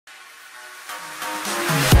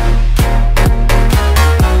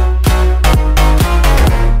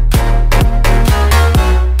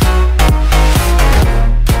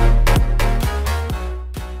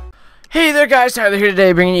guys, Tyler here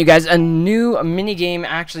today, bringing you guys a new mini game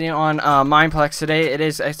actually on Mineplex today.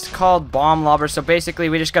 It's called Bomb Lobbers. So basically,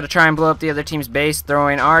 we just got to try and blow up the other team's base,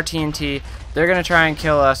 throwing our TNT. They're gonna try and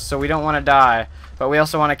kill us, so we don't want to die, but we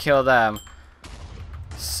also want to kill them.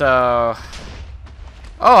 So,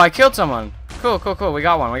 oh, I killed someone. Cool. We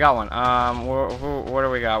got one. What do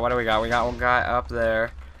we got? We got one guy up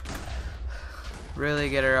there. Really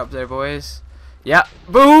get her up there, boys. Yep.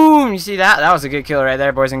 Boom! You see that? That was a good kill right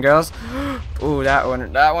there, boys and girls. Ooh, that one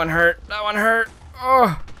hurt. That one hurt.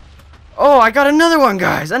 Oh, I got another one,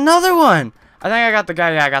 guys. Another one. I think I got the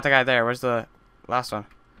guy. Yeah, I got the guy there. Where's the last one?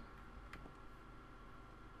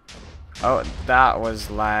 Oh, that was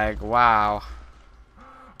lag. Wow.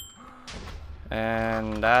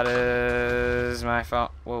 And that is my phone.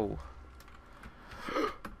 Whoa.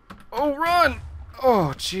 Oh, run!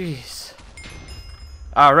 Oh, jeez.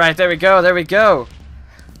 Alright, there we go.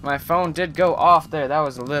 My phone did go off there. That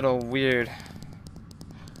was a little weird.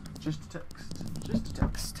 Just a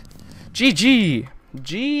text. GG.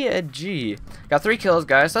 GG. Got 3 kills,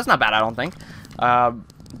 guys. That's not bad, I don't think.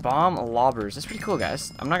 Bomb Lobbers. That's pretty cool,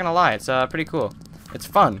 guys. I'm not gonna lie. It's pretty cool. It's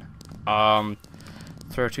fun.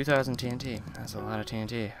 Throw 2,000 TNT. That's a lot of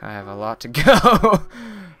TNT. I have a lot to go.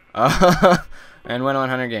 And win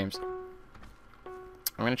 100 games.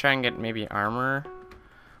 I'm gonna try and get maybe armor.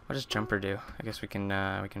 What does jumper do? I guess we can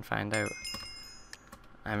find out.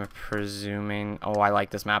 I'm presuming. Oh, I like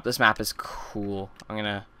this map. This map is cool. I'm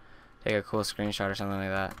gonna take a cool screenshot or something like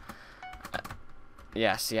that.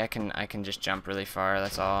 Yeah, see, I can just jump really far.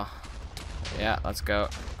 That's all. Yeah, let's go.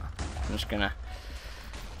 I'm just gonna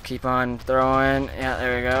keep on throwing. Yeah,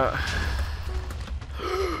 there we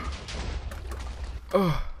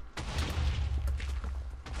go.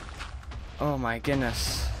 Oh my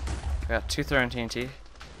goodness. I got 2 throwing TNT.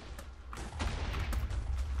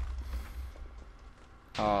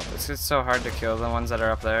 Oh, this is so hard to kill the ones that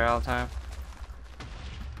are up there all the time.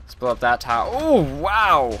 Let's blow up that tower. Oh,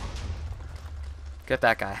 wow. Get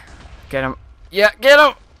that guy. Get him. Yeah, get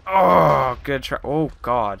him. Oh, good try. Oh,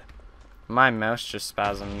 God. My mouse just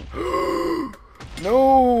spasmed. No.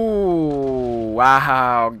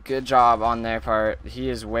 Wow. Good job on their part. He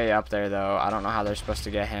is way up there, though. I don't know how they're supposed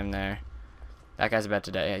to get him there. That guy's about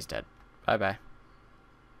to die. Yeah, he's dead. Bye-bye.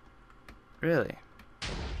 Really?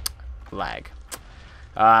 Lag.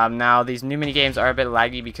 Now these new mini games are a bit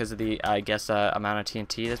laggy because of the, I guess, amount of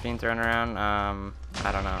TNT that's being thrown around.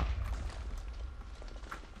 I don't know.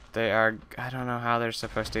 I don't know how they're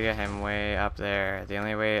supposed to get him way up there. The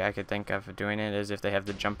only way I could think of doing it is if they have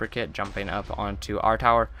the jumper kit jumping up onto our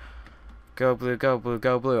tower. Go blue, go blue,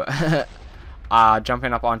 go blue.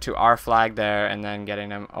 Jumping up onto our flag there and then getting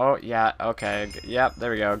him. Oh, yeah, okay. Yep,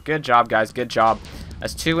 there we go. Good job, guys. Good job.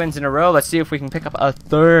 That's 2 wins in a row. Let's see if we can pick up a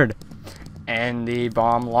 3rd. And the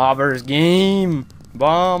Bomb Lobbers game.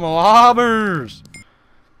 Bomb Lobbers.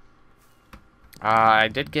 I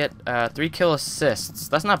did get 3 kill assists.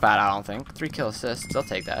 That's not bad, I don't think. 3 kill assists. I'll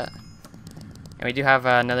take that. And we do have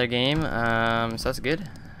another game. So that's good.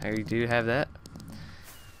 We do have that.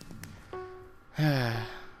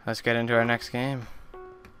 Let's get into our next game.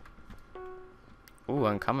 Ooh,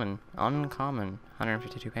 uncommon.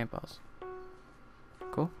 152 paintballs.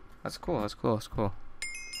 Cool. That's cool.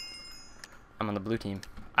 I'm on the blue team.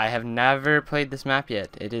 I have never played this map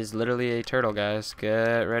yet. It is literally a turtle, guys.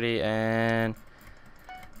 Get ready and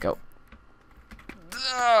go.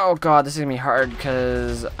 Oh god, this is gonna be hard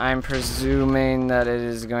because I'm presuming that it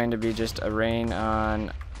is going to be just a rain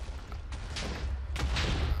on.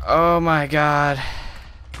 Oh my god.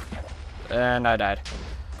 And I died.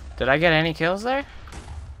 Did I get any kills there?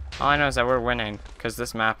 All I know is that we're winning because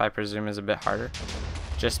this map, I presume, is a bit harder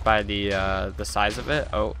just by the size of it.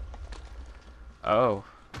 Oh,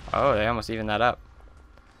 they almost evened that up.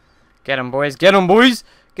 Get him, boys. Get him, boys.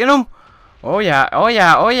 Get him. Oh, yeah.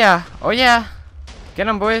 Get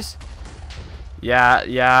him, boys.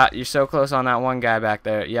 Yeah. You're so close on that one guy back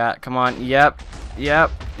there. Yeah, come on. Yep. There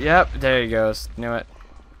he goes. Knew it.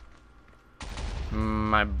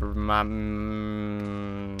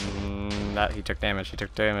 That he took damage.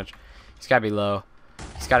 He's got to be low.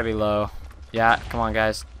 Yeah, come on,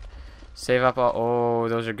 guys. Save up all. Oh,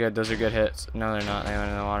 those are good hits. No, they're not. They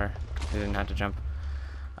went in the water. They didn't have to jump.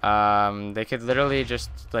 They could literally just,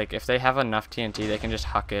 like, if they have enough TNT, they can just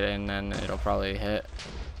huck it and then it'll probably hit.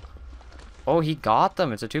 Oh, he got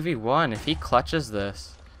them. It's a 2v1. If he clutches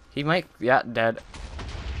this, he might. Yeah, dead.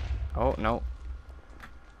 Oh, no.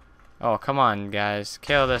 Oh, come on, guys.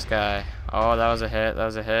 Kill this guy. Oh, that was a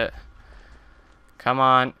hit. Come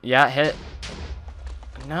on. Yeah, hit.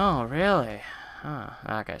 No, really. Huh.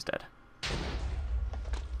 That guy's dead.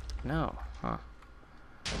 No. Huh.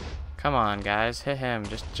 Come on, guys. Hit him.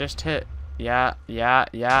 Just hit. Yeah, yeah,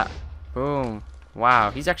 yeah. Boom.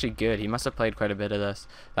 Wow, he's actually good. He must have played quite a bit of this.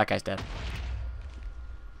 That guy's dead.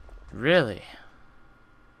 Really?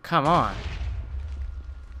 Come on.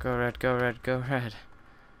 Go red, go red, go red.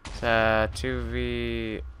 It's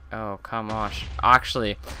 2v... Oh, come on.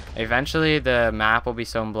 Actually, eventually the map will be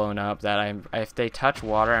so blown up that if they touch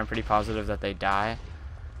water, I'm pretty positive that they die.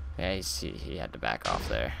 Yeah, he had to back off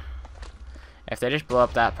there. If they just blow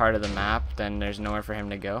up that part of the map, then there's nowhere for him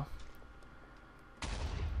to go.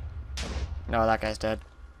 No, that guy's dead.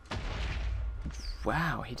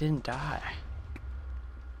 Wow, he didn't die.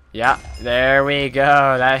 Yeah, there we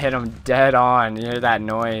go. That hit him dead on. You hear that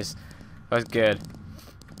noise? That was good.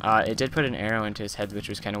 It did put an arrow into his head, which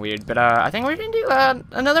was kind of weird. But I think we're going to do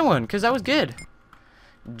another one, because that was good.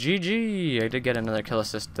 GG. I did get another kill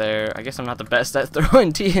assist there. I guess I'm not the best at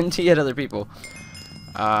throwing TNT at other people.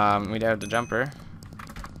 We do have the jumper.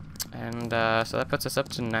 And so that puts us up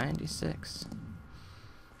to 96.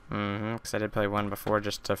 Because I did play one before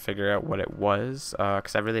just to figure out what it was.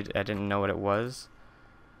 Because I didn't know what it was.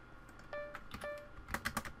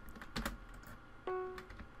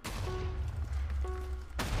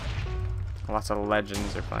 Lots of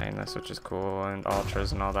legends are playing this, which is cool, and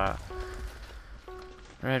ultras and all that.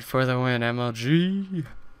 Red for the win, MLG.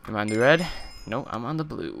 Am I on the red? No, I'm on the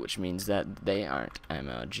blue, which means that they aren't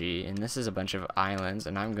MLG. And this is a bunch of islands,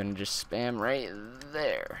 and I'm gonna just spam right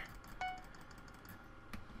there.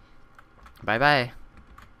 Bye bye.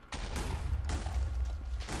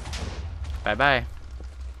 Bye bye.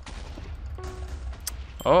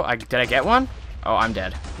 Oh, did I get one? Oh, I'm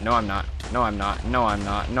dead. No, I'm not. No, I'm not. No, I'm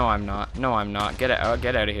not. No, I'm not. No, I'm not. Get out.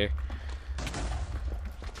 Get out of here.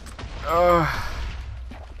 Oh,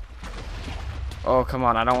 come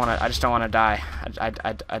on. I don't want to. I just don't want to die.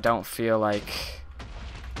 I don't feel like.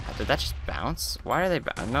 Did that just bounce? Why are they?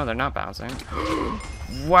 No, they're not bouncing.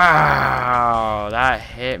 Wow, that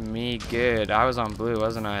hit me good. I was on blue,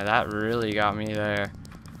 wasn't I? That really got me there.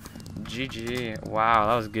 GG. Wow,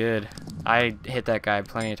 that was good. I hit that guy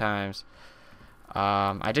plenty of times.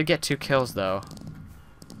 I did get 2 kills though,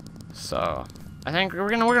 so I think we're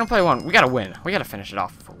gonna play one. We gotta win. We gotta finish it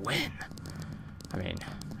off with a win. I mean,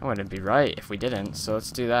 it wouldn't be right if we didn't. So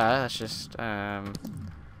let's do that. Let's just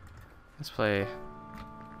let's play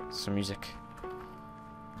some music.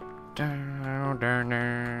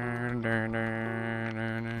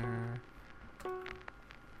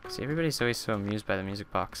 See, everybody's always so amused by the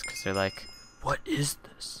music box because they're like, "What is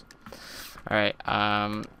this?" All right.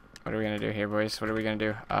 What are we gonna do here, boys? What are we gonna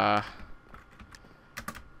do?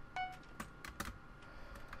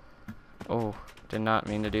 Oh, did not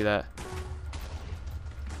mean to do that.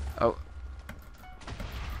 Oh.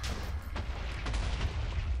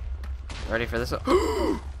 Ready for this?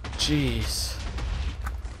 Jeez.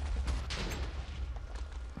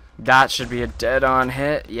 That should be a dead-on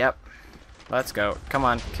hit. Yep. Let's go. Come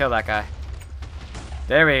on, kill that guy.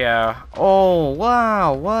 There we go. Oh,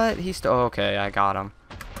 wow. What? He's still okay. I got him.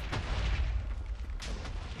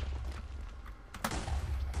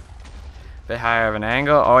 Bit higher of an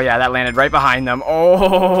angle. Oh yeah, that landed right behind them.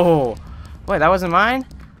 Oh, wait, that wasn't mine.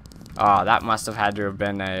 Oh, that must have had to have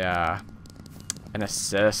been a an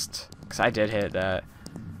assist, because I did hit that.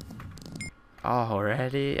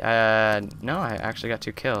 Already? No, I actually got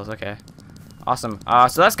 2 kills. Okay, awesome.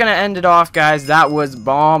 So that's gonna end it off, guys. That was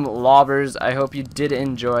Bomb Lobbers. I hope you did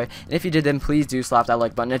enjoy, and if you did, then please do slap that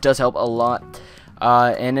like button. It does help a lot.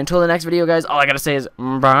 And until the next video, guys, all I gotta say is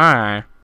bye.